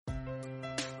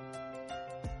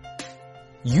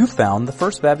You found the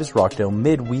First Baptist Rockdale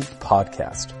Midweek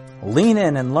Podcast. Lean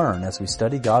in and learn as we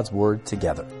study God's Word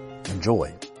together.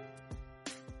 Enjoy.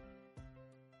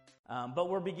 But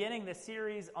we're beginning this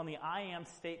series on the I am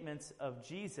statements of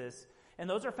Jesus, and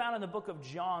those are found in the book of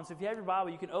John. So if you have your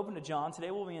Bible, you can open to John. Today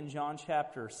we'll be in John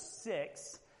chapter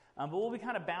 6, but we'll be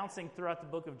kind of bouncing throughout the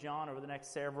book of John over the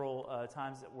next several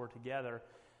times that we're together.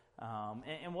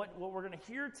 And what we're going to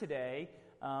hear today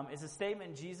is a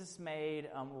statement Jesus made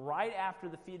right after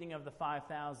the feeding of the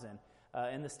 5,000.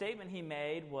 And the statement he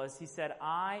made was, he said,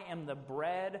 I am the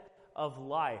bread of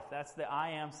life. That's the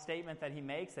I am statement that he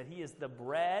makes, that he is the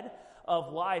bread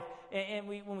of life. And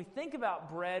when we think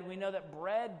about bread, we know that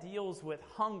bread deals with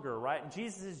hunger, right? And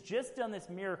Jesus has just done this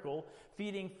miracle,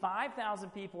 feeding 5,000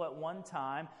 people at one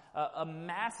time, a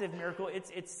massive miracle.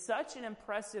 It's such an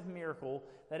impressive miracle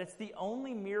that it's the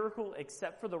only miracle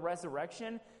except for the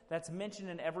resurrection that's mentioned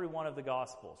in every one of the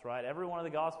Gospels, right? Every one of the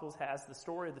Gospels has the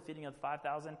story of the feeding of the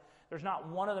 5,000. There's not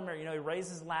one of them, he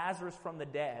raises Lazarus from the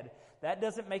dead. That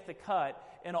doesn't make the cut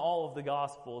in all of the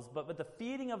Gospels. But the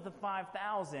feeding of the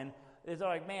 5,000 is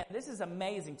like, man, this is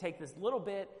amazing. Take this little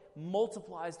bit,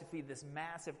 multiplies to feed this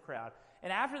massive crowd.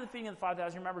 And after the feeding of the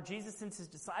 5,000, remember, Jesus sends his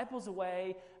disciples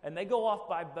away, and they go off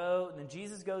by boat, and then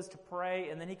Jesus goes to pray,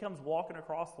 and then he comes walking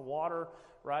across the water,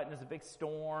 right? And there's a big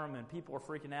storm, and people are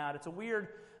freaking out. It's a weird,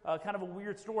 kind of a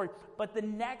weird story. But the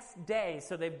next day,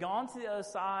 so they've gone to the other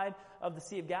side of the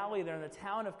Sea of Galilee. They're in the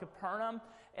town of Capernaum,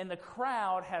 and the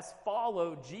crowd has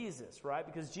followed Jesus, right?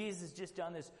 Because Jesus has just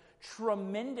done this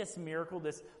tremendous miracle,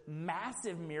 this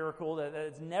massive miracle that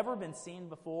has never been seen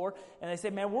before. And they say,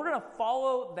 man, we're going to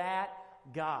follow that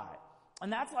guy.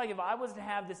 And that's like if I was to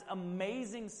have this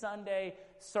amazing Sunday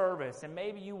service, and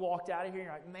maybe you walked out of here and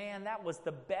you're like, man, that was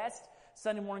the best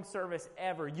Sunday morning service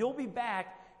ever. You'll be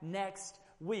back next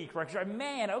week, right? You're like,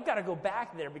 man, I've got to go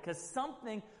back there because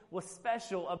something was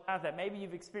special about that. Maybe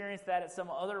you've experienced that at some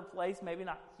other place, maybe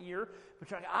not here, but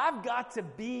you're like, I've got to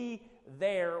be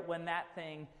there when that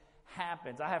thing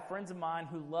happens. I have friends of mine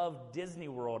who love Disney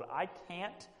World. I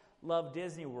can't love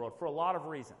Disney World for a lot of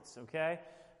reasons, okay?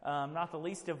 Not the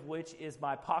least of which is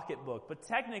my pocketbook. But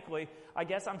technically, I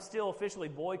guess I'm still officially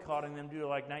boycotting them due to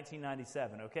like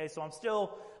 1997, okay? So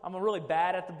I'm really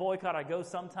bad at the boycott. I go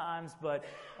sometimes, but,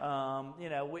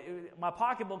 my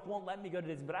pocketbook won't let me go to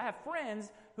Disney. But I have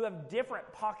friends who have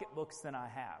different pocketbooks than I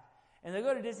have. And they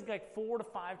go to Disney like 4 to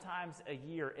 5 times a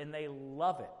year, and they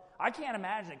love it. I can't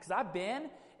imagine it, because I've been,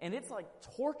 and it's like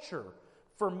torture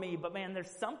for me. But man, there's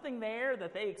something there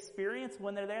that they experience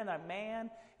when they're there, and that,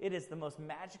 man, it is the most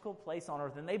magical place on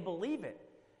earth. And they believe it.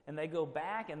 And they go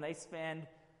back and they spend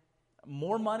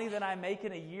more money than I make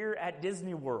in a year at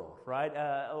Disney World, right?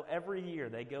 Every year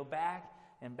they go back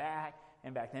and back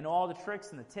and back. They know all the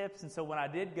tricks and the tips. And so when I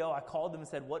did go, I called them and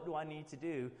said, what do I need to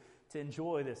do to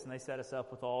enjoy this? And they set us up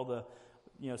with all the,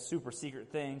 super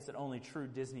secret things that only true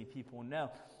Disney people know.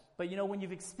 But, when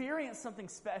you've experienced something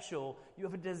special, you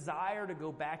have a desire to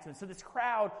go back to it. So this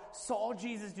crowd saw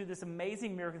Jesus do this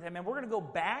amazing miracle. They said, man, we're going to go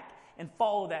back and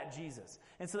follow that Jesus.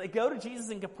 And so they go to Jesus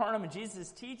in Capernaum, and Jesus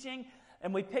is teaching.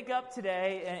 And we pick up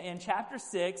today in chapter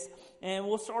 6, and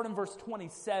we'll start in verse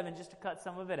 27 just to cut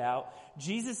some of it out.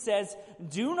 Jesus says,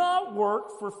 do not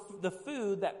work for the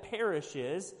food that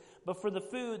perishes, but for the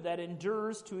food that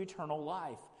endures to eternal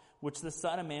life, which the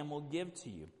Son of Man will give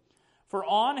to you. For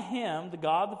on him the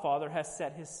God the Father has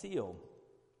set his seal.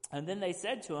 And then they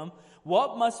said to him,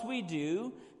 what must we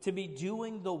do to be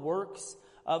doing the works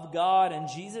of God? And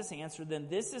Jesus answered them,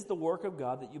 this is the work of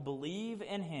God, that you believe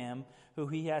in him who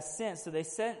he has sent. So they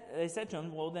said to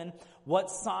him, well then, what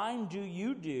sign do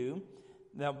you do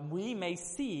that we may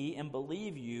see and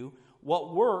believe you?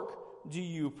 What work do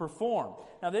you perform?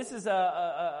 Now this is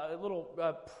a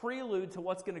little prelude to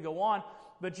what's going to go on.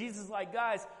 But Jesus is like,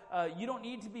 guys, you don't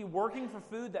need to be working for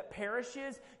food that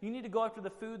perishes. You need to go after the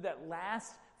food that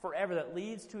lasts forever, that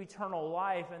leads to eternal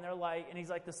life. And they're like, and he's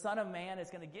like, the Son of Man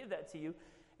is going to give that to you.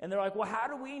 And they're like, well, how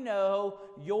do we know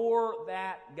you're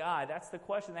that guy? That's the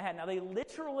question they had. Now, they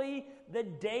literally, the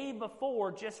day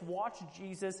before, just watched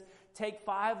Jesus take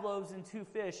 5 loaves and 2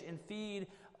 fish and feed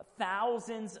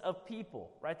thousands of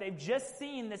people, right? They've just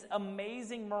seen this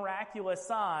amazing, miraculous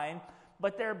sign.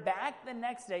 But they're back the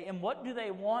next day, and what do they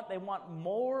want? They want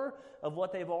more of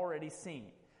what they've already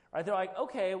seen, right? They're like,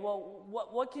 okay, well,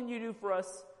 what can you do for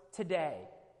us today,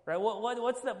 right?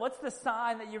 What's the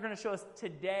sign that you're going to show us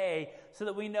today, so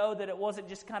that we know that it wasn't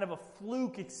just kind of a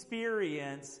fluke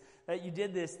experience that you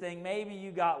did this thing? Maybe you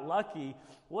got lucky.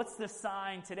 What's the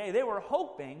sign today? They were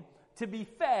hoping to be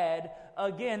fed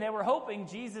again. They were hoping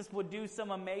Jesus would do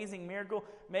some amazing miracle.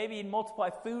 Maybe he'd multiply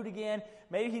food again.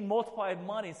 Maybe he'd multiply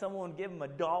money. Someone would give him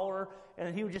 $1, and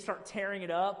then he would just start tearing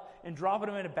it up and dropping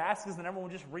them into baskets, and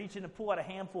everyone would just reach in and pull out a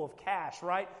handful of cash,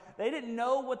 right? They didn't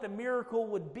know what the miracle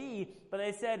would be, but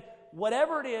they said,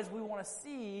 whatever it is, we want to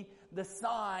see the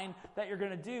sign that you're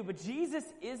going to do. But Jesus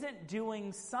isn't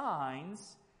doing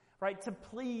signs, right, to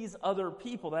please other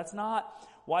people. That's not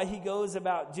why he goes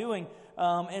about doing.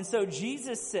 And so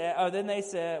Jesus said, they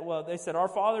said, our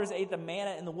fathers ate the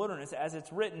manna in the wilderness. As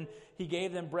it's written, he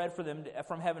gave them bread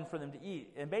from heaven for them to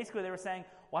eat. And basically they were saying,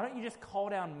 why don't you just call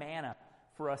down manna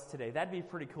for us today? That'd be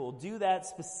pretty cool. Do that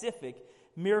specific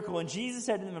miracle. And Jesus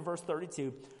said to them in verse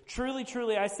 32, truly,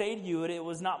 truly, I say to you, it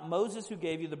was not Moses who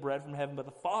gave you the bread from heaven, but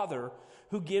the Father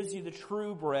who gives you the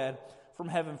true bread from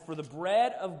heaven. For the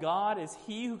bread of God is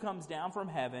he who comes down from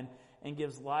heaven and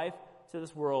gives life to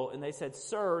this world. And they said,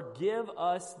 Sir, give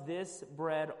us this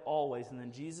bread always. And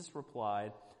then Jesus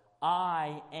replied,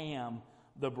 I am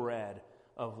the bread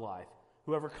of life.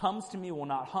 Whoever comes to me will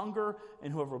not hunger,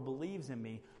 and whoever believes in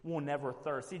me will never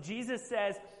thirst. See, Jesus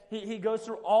says, he goes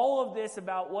through all of this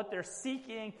about what they're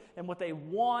seeking and what they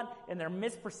want and their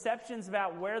misperceptions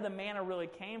about where the manna really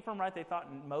came from, right? They thought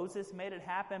Moses made it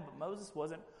happen, but Moses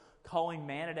wasn't calling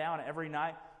manna down every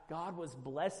night. God was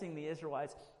blessing the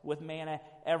Israelites with manna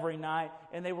every night.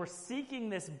 And they were seeking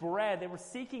this bread. They were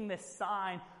seeking this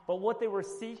sign. But what they were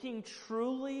seeking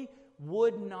truly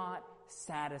would not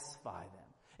satisfy them.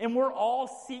 And we're all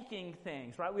seeking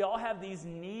things, right? We all have these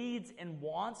needs and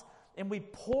wants, and we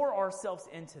pour ourselves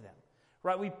into them,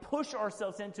 right? We push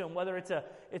ourselves into them, whether it's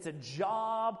a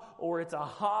job or it's a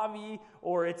hobby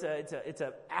or it's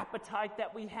an appetite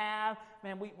that we have.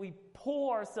 Man, we pull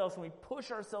ourselves and we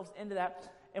push ourselves into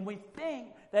that. And we think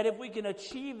that if we can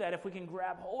achieve that, if we can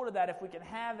grab hold of that, if we can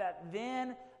have that,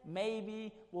 then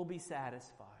maybe we'll be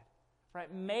satisfied,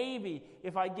 right? Maybe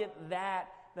if I get that,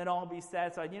 then I'll be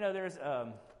satisfied. You know, there's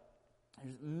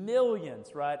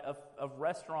millions, right, of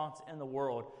restaurants in the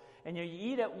world. And you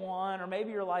eat at one, or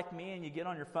maybe you're like me and you get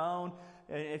on your phone.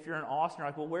 If you're in Austin, you're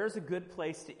like, well, where's a good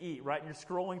place to eat, right? And you're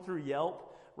scrolling through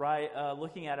Yelp, right,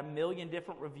 looking at a million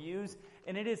different reviews.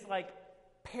 And it is like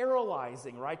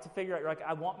paralyzing, right, to figure out, you're like,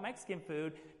 I want Mexican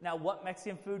food. Now, what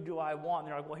Mexican food do I want?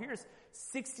 And they're like, well, here's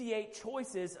 68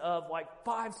 choices of like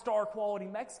 5-star quality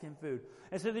Mexican food.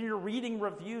 And so then you're reading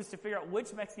reviews to figure out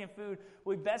which Mexican food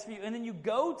would be best for you. And then you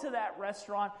go to that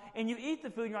restaurant and you eat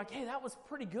the food and you're like, hey, that was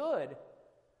pretty good.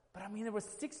 But I mean, there was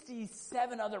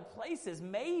 67 other places.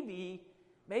 Maybe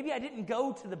I didn't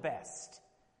go to the best.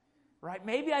 Right?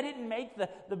 Maybe I didn't make the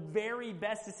very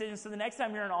best decision. So the next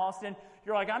time you're in Austin,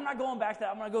 you're like, I'm not going back to that.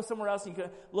 I'm going to go somewhere else. And you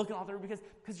can look all through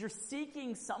because you're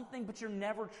seeking something, but you're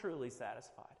never truly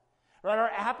satisfied. Right? Our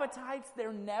appetites,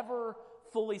 they're never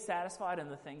fully satisfied in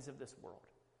the things of this world.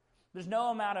 There's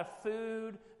no amount of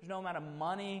food. There's no amount of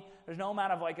money. There's no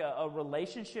amount of like a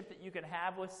relationship that you can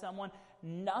have with someone.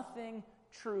 Nothing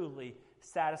truly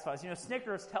satisfies. You know,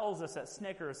 Snickers tells us that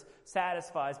Snickers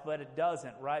satisfies, but it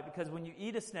doesn't, right? Because when you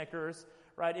eat a Snickers,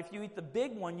 right, if you eat the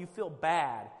big one, you feel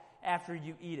bad after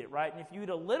you eat it, right? And if you eat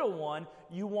a little one,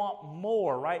 you want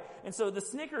more, right? And so the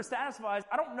Snickers satisfies.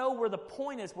 I don't know where the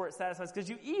point is where it satisfies, because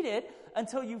you eat it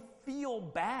until you feel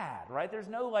bad, right? There's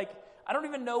no I don't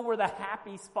even know where the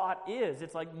happy spot is.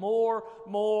 It's like more.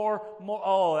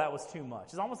 Oh, that was too much.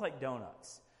 It's almost like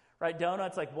donuts, right?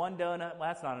 Donuts, like one donut, well,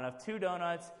 that's not enough. 2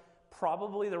 donuts,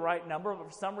 probably the right number, but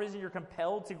for some reason you're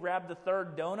compelled to grab the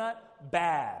 3rd donut.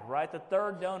 Bad, right? The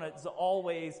 3rd donut is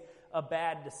always a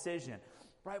bad decision,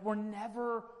 right? We're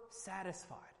never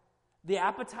satisfied. The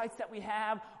appetites that we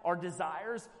have, our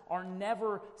desires, are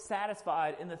never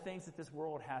satisfied in the things that this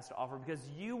world has to offer, because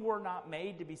you were not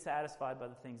made to be satisfied by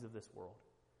the things of this world,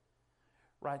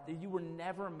 right? You were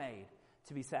never made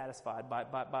to be satisfied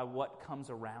by what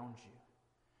comes around you.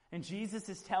 And Jesus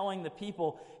is telling the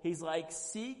people, he's like,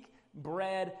 seek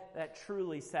bread that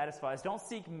truly satisfies. Don't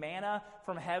seek manna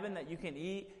from heaven that you can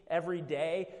eat every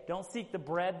day. Don't seek the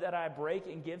bread that I break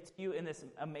and give to you in this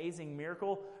amazing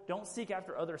miracle. Don't seek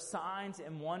after other signs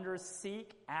and wonders.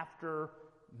 Seek after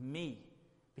me,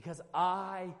 because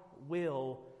I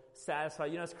will satisfy.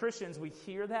 You know, as Christians, we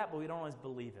hear that, but we don't always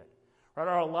believe it. Right?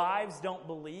 Our lives don't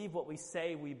believe what we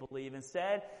say we believe.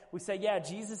 Instead, we say, yeah,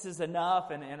 Jesus is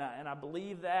enough, and I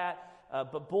believe that.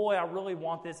 But boy, I really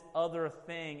want this other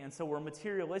thing. And so we're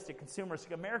materialistic,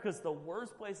 consumeristic. America's the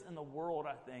worst place in the world,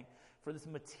 I think, for this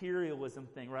materialism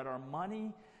thing, right? Our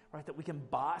money, right, that we can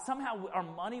buy. Somehow our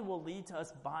money will lead to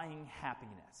us buying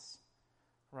happiness,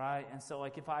 right? And so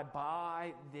like if I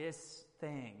buy this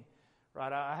thing,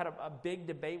 right? I had a big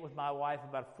debate with my wife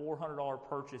about a $400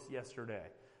 purchase yesterday,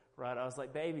 right? I was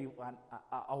like, baby,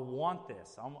 I want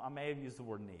this. I may have used the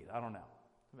word need. I don't know.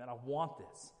 Man, I want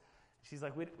this. She's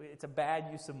like, it's a bad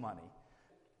use of money.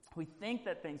 We think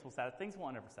that things will satisfy. Things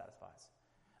won't ever satisfy us.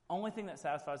 Only thing that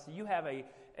satisfies you, have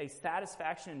a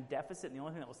satisfaction deficit, and the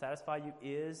only thing that will satisfy you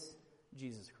is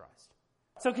Jesus Christ.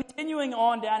 So continuing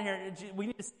on down here, we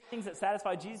need to see things that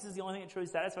satisfy. Jesus is the only thing that truly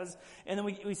satisfies us. And then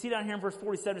we see down here in verse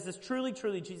 47, it says, truly,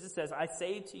 truly, Jesus says, I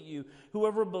say to you,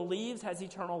 whoever believes has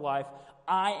eternal life.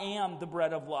 I am the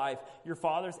bread of life. Your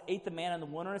fathers ate the manna in the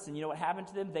wilderness, and you know what happened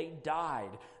to them? They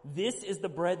died. This is the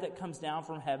bread that comes down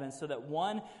from heaven, so that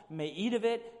one may eat of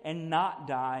it and not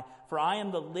die. For I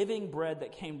am the living bread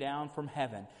that came down from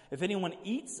heaven. If anyone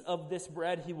eats of this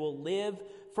bread, he will live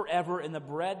forever, and the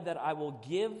bread that I will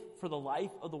give for the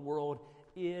life of the world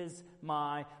is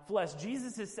my flesh.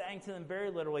 Jesus is saying to them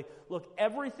very literally, look,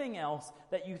 everything else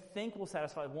that you think will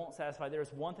satisfy won't satisfy. There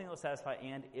is one thing that will satisfy,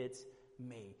 and it's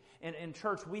me. And in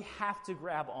church, we have to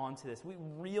grab onto this. We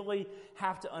really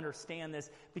have to understand this,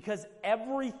 because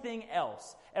everything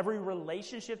else, every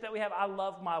relationship that we have, I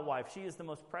love my wife. She is the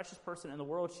most precious person in the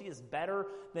world. She is better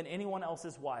than anyone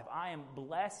else's wife. I am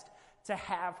blessed to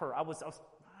have her. I was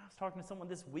talking to someone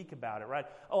this week about it, right?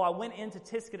 I went into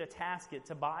Tiscatatasket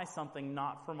to buy something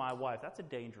not for my wife. That's a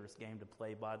dangerous game to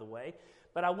play, by the way.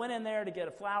 But I went in there to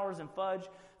get flowers and fudge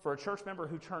for a church member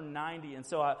who turned 90. And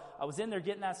so I was in there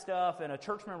getting that stuff, and a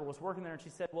church member was working there, and she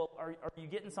said, well, are you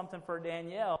getting something for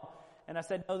Danielle? And I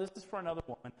said, no, this is for another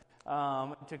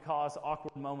woman, to cause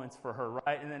awkward moments for her,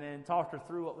 right? And then talked her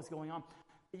through what was going on.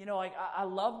 You know, like, I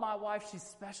love my wife. She's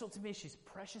special to me. She's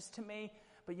precious to me.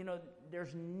 But, you know,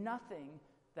 there's nothing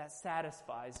that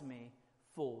satisfies me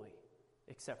fully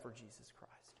except for Jesus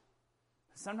Christ.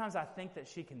 Sometimes I think that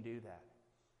she can do that.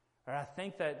 Or I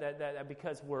think that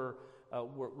because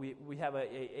we have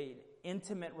a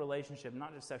intimate relationship,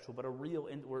 not just sexual, but a real,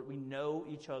 where we know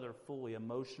each other fully,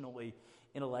 emotionally,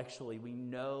 intellectually. We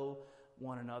know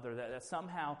one another, that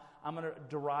somehow I'm going to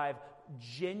derive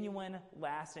genuine,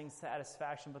 lasting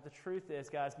satisfaction. But the truth is,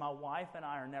 guys, my wife and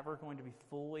I are never going to be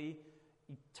fully,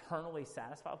 eternally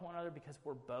satisfied with one another, because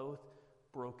we're both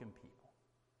broken people.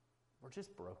 We're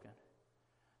just broken.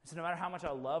 So no matter how much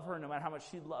I love her, no matter how much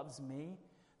she loves me,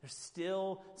 there's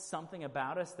still something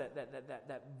about us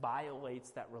that violates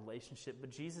that relationship.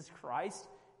 But Jesus Christ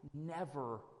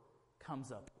never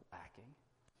comes up lacking.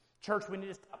 Church, we need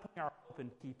to stop putting our hope in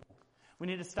people. We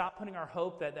need to stop putting our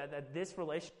hope that this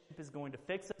relationship is going to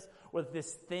fix us, or that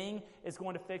this thing is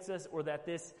going to fix us, or that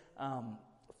this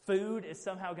food is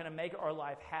somehow going to make our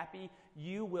life happy.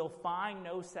 You will find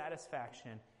no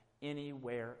satisfaction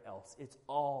anywhere else. It's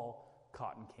all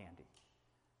cotton candy,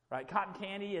 right? Cotton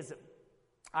candy is,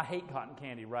 I hate cotton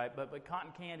candy, right? But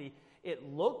cotton candy, it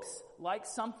looks like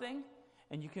something,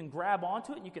 and you can grab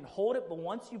onto it, and you can hold it, but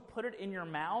once you put it in your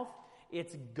mouth,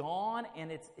 it's gone,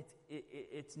 and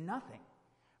it's nothing,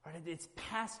 right? It's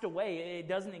passed away. It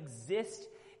doesn't exist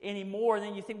anymore. And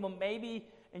then you think, well, maybe.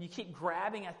 And you keep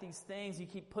grabbing at these things, you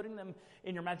keep putting them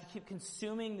in your mouth, you keep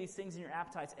consuming these things in your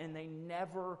appetites, and they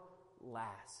never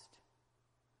last.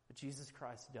 But Jesus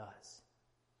Christ does.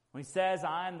 When he says,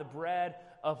 I am the bread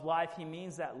of life, he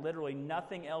means that literally.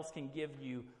 Nothing else can give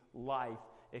you life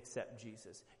except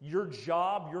Jesus. Your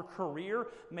job, your career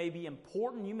may be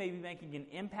important. You may be making an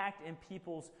impact in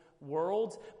people's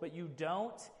worlds, but you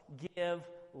don't give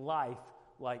life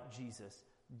like Jesus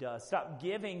does. Stop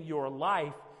giving your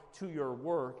life to your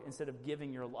work instead of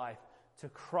giving your life to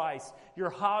Christ. Your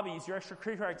hobbies, your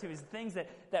extracurricular activities, the things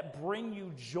that bring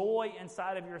you joy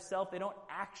inside of yourself, they don't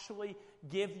actually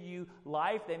give you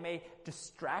life. They may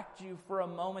distract you for a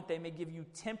moment. They may give you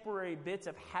temporary bits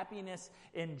of happiness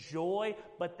and joy,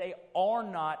 but they are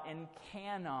not and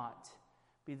cannot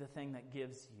be the thing that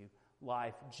gives you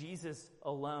life. Jesus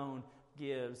alone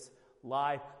gives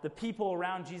life. The people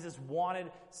around Jesus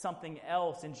wanted something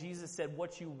else, and Jesus said,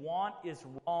 what you want is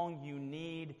wrong. You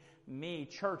need me.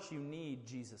 Church, you need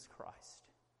Jesus Christ.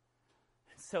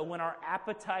 So when our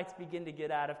appetites begin to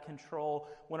get out of control,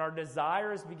 when our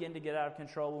desires begin to get out of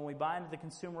control, when we buy into the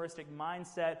consumeristic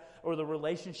mindset or the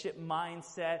relationship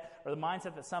mindset or the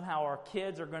mindset that somehow our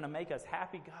kids are going to make us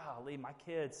happy, golly, my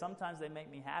kids, sometimes they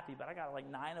make me happy, but I got like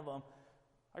 9 of them.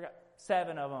 I got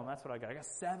 7 of them. That's what I got. I got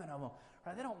 7 of them.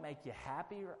 Right? They don't make you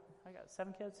happy. I got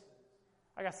 7 kids?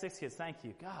 I got 6 kids. Thank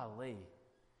you. Golly.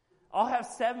 I'll have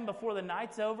 7 before the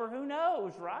night's over. Who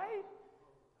knows, right?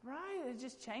 Right? It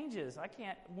just changes. I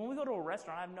can't. When we go to a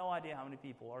restaurant, I have no idea how many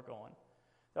people are going.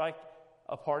 They're like,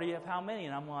 a party of how many?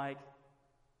 And I'm like,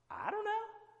 I don't know.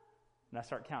 And I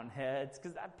start counting heads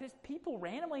because just people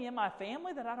randomly in my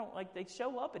family that I don't like, they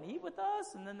show up and eat with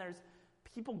us. And then there's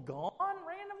people gone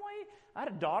randomly. I had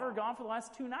a daughter gone for the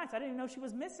last 2 nights. I didn't even know she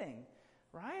was missing,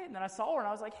 right? And then I saw her, and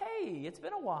I was like, hey, it's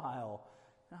been a while.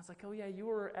 And I was like, oh, yeah, you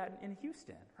were in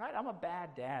Houston, right? I'm a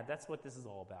bad dad. That's what this is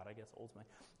all about, I guess,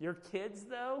 ultimately. Your kids,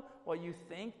 though, while you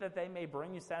think that they may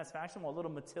bring you satisfaction, while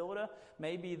little Matilda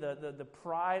may be the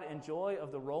pride and joy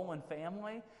of the Rowland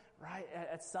family, right?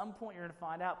 At some point, you're going to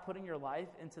find out putting your life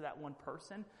into that one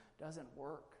person doesn't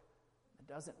work.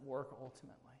 It doesn't work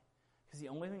ultimately. Because the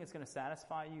only thing that's going to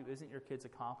satisfy you isn't your kids'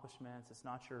 accomplishments. It's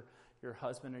not your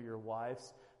husband or your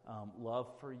wife's love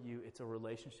for you. It's a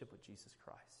relationship with Jesus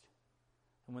Christ.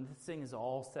 And when this thing is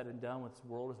all said and done, when this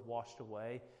world is washed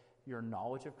away, your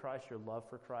knowledge of Christ, your love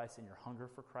for Christ, and your hunger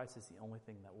for Christ is the only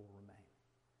thing that will remain.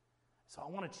 So I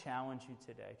want to challenge you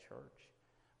today, church.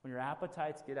 When your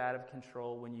appetites get out of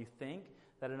control, when you think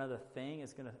that another thing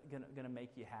is going to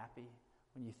make you happy,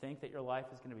 when you think that your life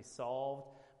is going to be solved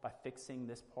by fixing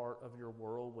this part of your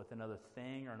world with another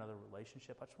thing or another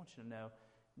relationship, I just want you to know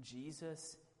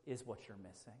Jesus is what you're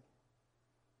missing.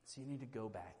 So you need to go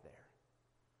back there.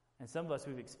 And some of us,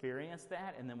 we've experienced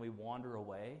that, and then we wander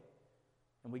away,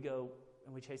 and we go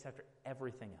and we chase after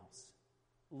everything else.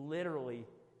 Literally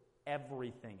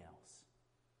everything else.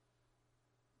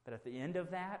 But at the end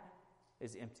of that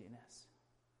is emptiness.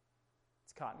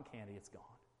 It's cotton candy, it's gone.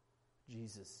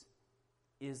 Jesus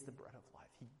is the bread of life.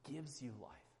 He gives you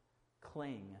life.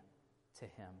 Cling to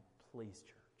him, please,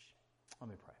 church.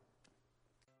 Let me pray.